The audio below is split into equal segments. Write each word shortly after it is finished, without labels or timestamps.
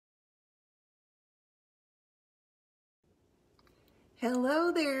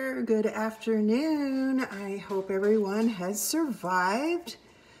Hello there, good afternoon. I hope everyone has survived.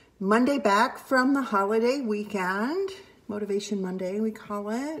 Monday back from the holiday weekend, Motivation Monday we call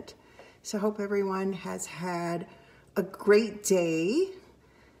it. So I hope everyone has had a great day.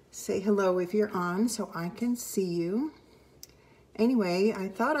 Say hello if you're on so I can see you. Anyway, I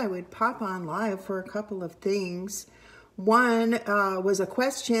thought I would pop on live for a couple of things. One was a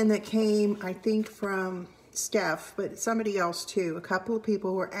question that came, I think, from Steph, but somebody else too. A couple of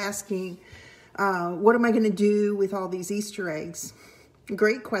people were asking, what am I going to do with all these Easter eggs?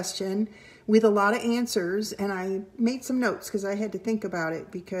 Great question with a lot of answers, and I made some notes because I had to think about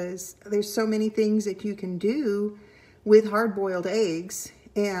it because there's so many things that you can do with hard-boiled eggs,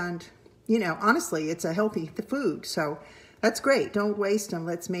 and you know, honestly, it's a healthy food, so that's great. Don't waste them.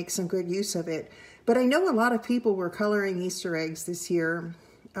 Let's make some good use of it. But I know a lot of people were coloring Easter eggs this year.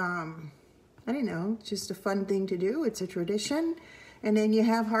 I don't know, just a fun thing to do. It's a tradition. And then you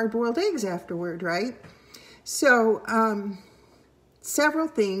have hard-boiled eggs afterward, right? So, several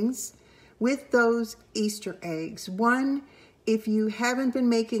things with those Easter eggs. One, if you haven't been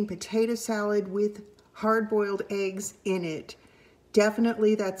making potato salad with hard-boiled eggs in it,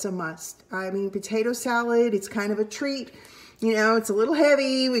 definitely that's a must. I mean, potato salad, it's kind of a treat. You know, it's a little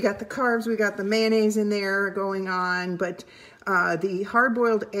heavy. We got the carbs, we got the mayonnaise in there going on, but the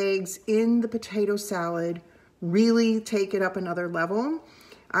hard-boiled eggs in the potato salad really take it up another level.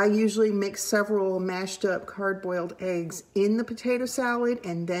 I usually mix several mashed up hard-boiled eggs in the potato salad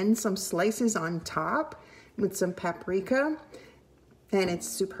and then some slices on top with some paprika, and it's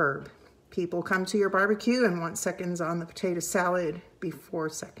superb. People come to your barbecue and want seconds on the potato salad before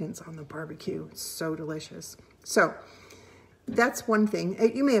seconds on the barbecue. It's so delicious. So that's one thing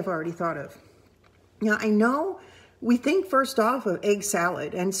you may have already thought of. Now, I know we think first off of egg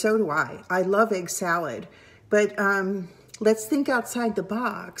salad, and so do I. I love egg salad, but let's think outside the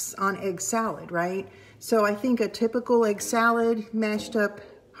box on egg salad, right? So I think a typical egg salad, mashed up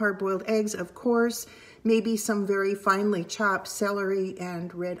hard-boiled eggs, of course, maybe some very finely chopped celery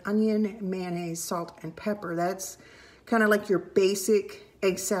and red onion, mayonnaise, salt, and pepper. That's kind of like your basic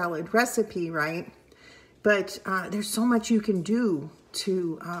egg salad recipe, right? But there's so much you can do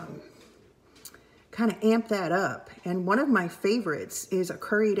to kind of amp that up. And one of my favorites is a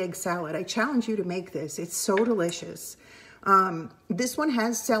curried egg salad. I challenge you to make this. It's so delicious. This one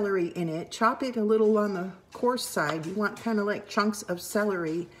has celery in it. Chop it a little on the coarse side. You want kind of like chunks of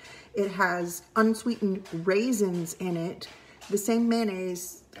celery. It has unsweetened raisins in it. The same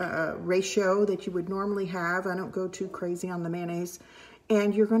mayonnaise ratio that you would normally have. I don't go too crazy on the mayonnaise.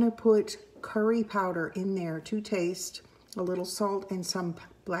 And you're going to put curry powder in there to taste, a little salt and some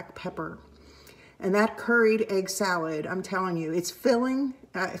black pepper. And that curried egg salad, I'm telling you, it's filling.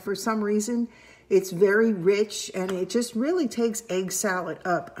 For some reason, it's very rich, and it just really takes egg salad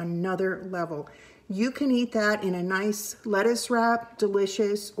up another level. You can eat that in a nice lettuce wrap,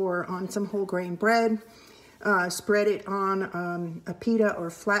 delicious, or on some whole grain bread. Spread it on a pita or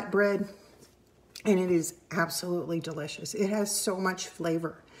flatbread, and it is absolutely delicious. It has so much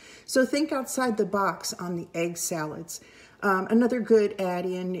flavor. So think outside the box on the egg salads. Another good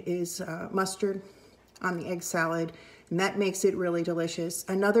add-in is mustard on the egg salad, and that makes it really delicious.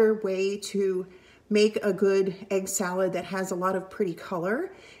 Another way to make a good egg salad that has a lot of pretty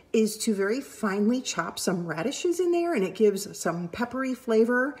color is to very finely chop some radishes in there, and it gives some peppery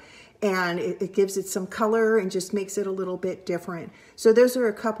flavor, and it gives it some color and just makes it a little bit different. So those are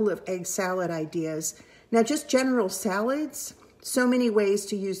a couple of egg salad ideas. Now, just general salads, so many ways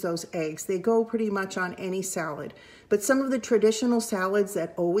to use those eggs. They go pretty much on any salad. But some of the traditional salads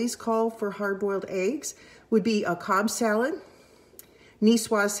that always call for hard-boiled eggs would be a Cobb salad,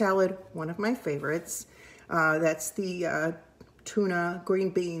 Niçoise salad, one of my favorites. That's the tuna,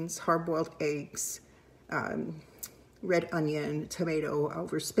 green beans, hard-boiled eggs, red onion, tomato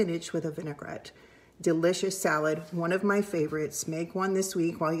over spinach with a vinaigrette. Delicious salad, one of my favorites. Make one this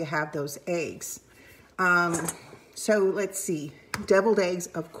week while you have those eggs. So let's see, deviled eggs,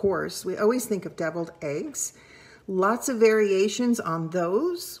 of course. We always think of deviled eggs. Lots of variations on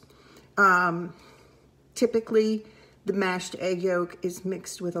those. Typically, the mashed egg yolk is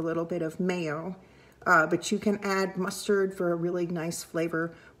mixed with a little bit of mayo, but you can add mustard for a really nice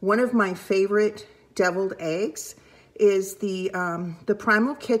flavor. One of my favorite deviled eggs is the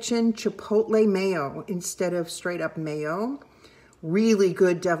Primal Kitchen Chipotle mayo instead of straight up mayo. Really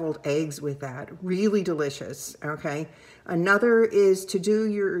good deviled eggs with that. Really delicious, okay? Another is to do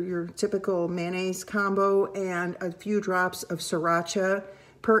your typical mayonnaise combo and a few drops of sriracha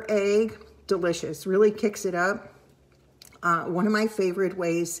per egg. Delicious. Really kicks it up. One of my favorite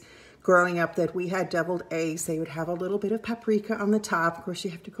ways growing up that we had deviled eggs. They would have a little bit of paprika on the top. Of course,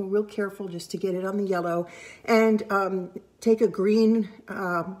 you have to go real careful just to get it on the yellow. And take a green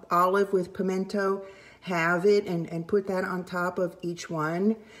olive with pimento, have it, and put that on top of each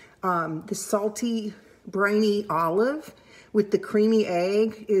one. The salty, briny olive with the creamy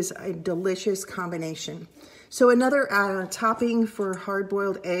egg is a delicious combination. So another topping for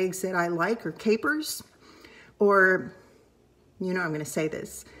hard-boiled eggs that I like are capers, or, you know I'm going to say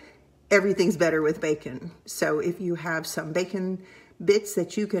this, everything's better with bacon. So if you have some bacon bits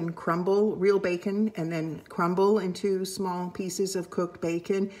that you can crumble, real bacon, and then crumble into small pieces of cooked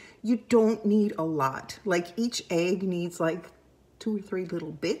bacon, you don't need a lot. Like each egg needs like 2 or 3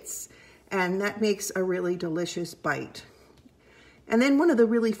 little bits, and that makes a really delicious bite. And then one of the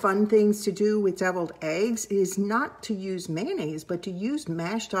really fun things to do with deviled eggs is not to use mayonnaise, but to use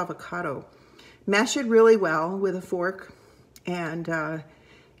mashed avocado. Mash it really well with a fork and,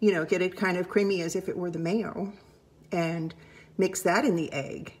 you know, get it kind of creamy as if it were the mayo, and mix that in the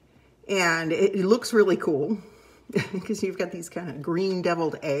egg. And it looks really cool because you've got these kind of green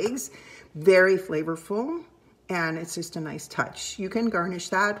deviled eggs, very flavorful, and it's just a nice touch. You can garnish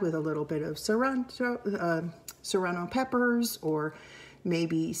that with a little bit of serrano peppers, or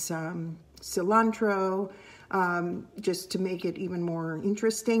maybe some cilantro, just to make it even more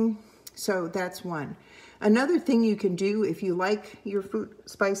interesting. So that's one. Another thing you can do if you like your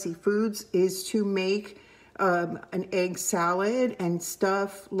spicy foods is to make an egg salad and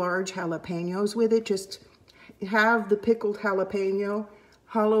stuff large jalapenos with it. Just have the pickled jalapeno,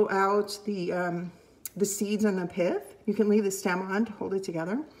 hollow out the seeds and the pith. You can leave the stem on to hold it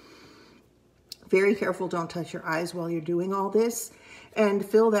together. Very careful, don't touch your eyes while you're doing all this. And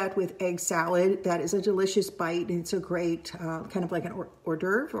fill that with egg salad. That is a delicious bite. It's a great kind of like an hors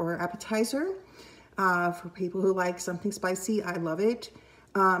d'oeuvre or appetizer for people who like something spicy. I love it.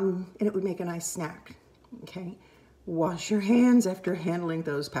 And it would make a nice snack. Okay. Wash your hands after handling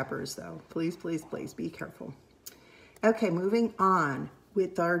those peppers, though. Please, please, please be careful. Okay, moving on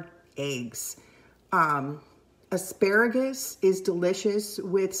with our eggs. Asparagus is delicious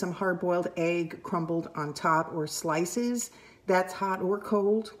with some hard-boiled egg crumbled on top, or slices. That's hot or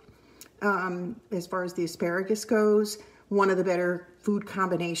cold. As far as the asparagus goes, one of the better food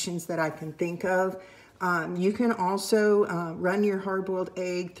combinations that I can think of. You can also run your hard-boiled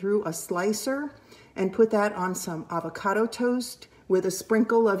egg through a slicer and put that on some avocado toast with a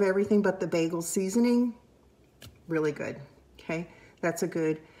sprinkle of everything but the bagel seasoning. Really good, okay? That's a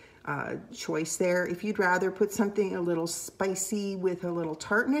good choice there. If you'd rather put something a little spicy with a little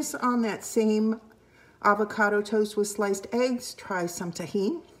tartness on that same avocado toast with sliced eggs, try some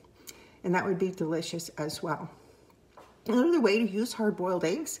tahini, and that would be delicious as well. Another way to use hard-boiled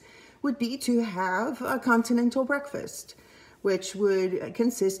eggs would be to have a continental breakfast, which would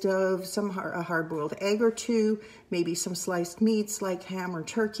consist of a hard-boiled egg or two, maybe some sliced meats like ham or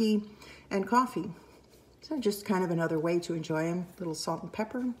turkey, and coffee. So just kind of another way to enjoy them. A little salt and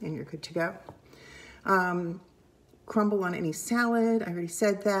pepper, and you're good to go. Crumble on any salad. I already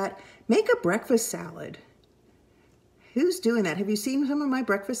said that. Make a breakfast salad. Who's doing that? Have you seen some of my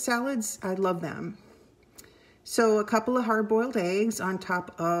breakfast salads? I love them. So a couple of hard-boiled eggs on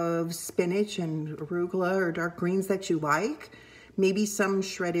top of spinach and arugula or dark greens that you like. Maybe some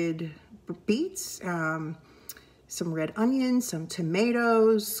shredded beets, some red onions, some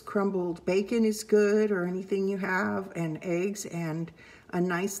tomatoes, crumbled bacon is good, or anything you have, and eggs, and a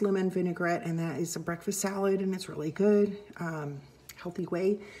nice lemon vinaigrette, and that is a breakfast salad, and it's really good. Healthy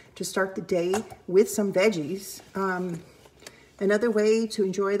way to start the day with some veggies. Another way to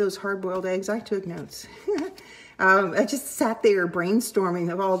enjoy those hard-boiled eggs, I took notes. I just sat there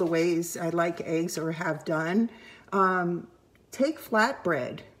brainstorming of all the ways I like eggs or have done. Take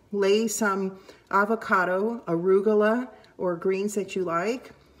flatbread, lay some avocado, arugula, or greens that you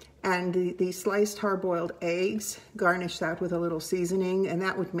like, and the sliced hard-boiled eggs, garnish that with a little seasoning, and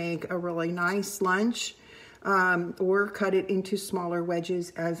that would make a really nice lunch, or cut it into smaller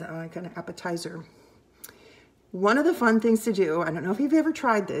wedges as a kind of appetizer. One of the fun things to do, I don't know if you've ever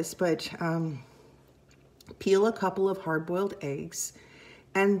tried this, but peel a couple of hard-boiled eggs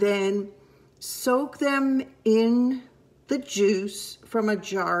and then soak them in the juice from a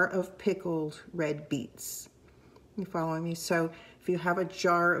jar of pickled red beets. You following me? So if you have a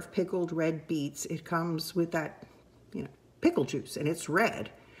jar of pickled red beets, it comes with that, you know, pickle juice, and it's red.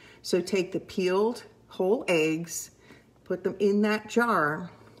 So take the peeled whole eggs, put them in that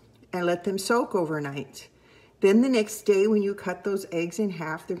jar, and let them soak overnight. Then the next day, when you cut those eggs in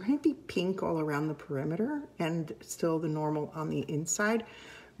half, they're going to be pink all around the perimeter and still the normal on the inside.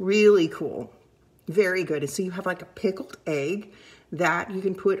 Really cool. Very good. And so you have like a pickled egg that you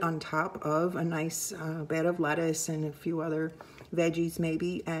can put on top of a nice bed of lettuce and a few other veggies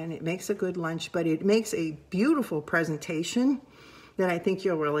maybe, and it makes a good lunch, but it makes a beautiful presentation that I think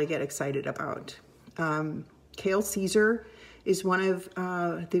you'll really get excited about. Kale Caesar is one of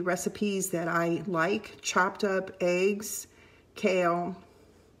the recipes that I like. Chopped up eggs, kale,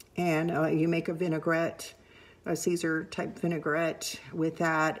 and you make a vinaigrette, a Caesar type vinaigrette with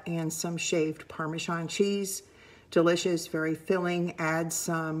that, and some shaved Parmesan cheese. Delicious, very filling. Add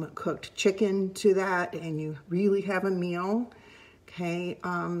some cooked chicken to that and you really have a meal. Okay,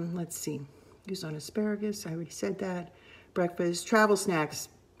 let's see. Use on asparagus, I already said that. Breakfast, travel snacks.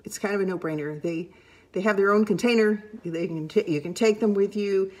 It's kind of a no-brainer. They have their own container. You can take them with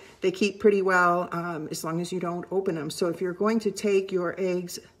you. They keep pretty well as long as you don't open them. So if you're going to take your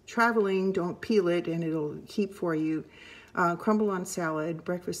eggs traveling, don't peel it and it'll keep for you. Crumble on salad,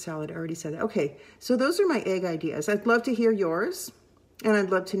 breakfast salad, I already said that. Okay, so those are my egg ideas. I'd love to hear yours, and I'd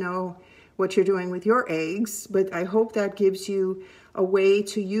love to know what you're doing with your eggs, but I hope that gives you a way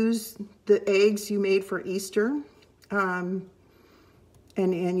to use the eggs you made for Easter. And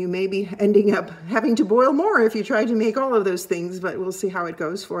you may be ending up having to boil more if you try to make all of those things, but we'll see how it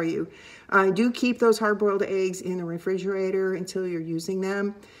goes for you. Do keep those hard-boiled eggs in the refrigerator until you're using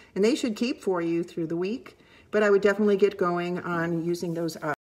them, and they should keep for you through the week. But I would definitely get going on using those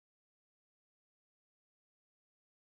up.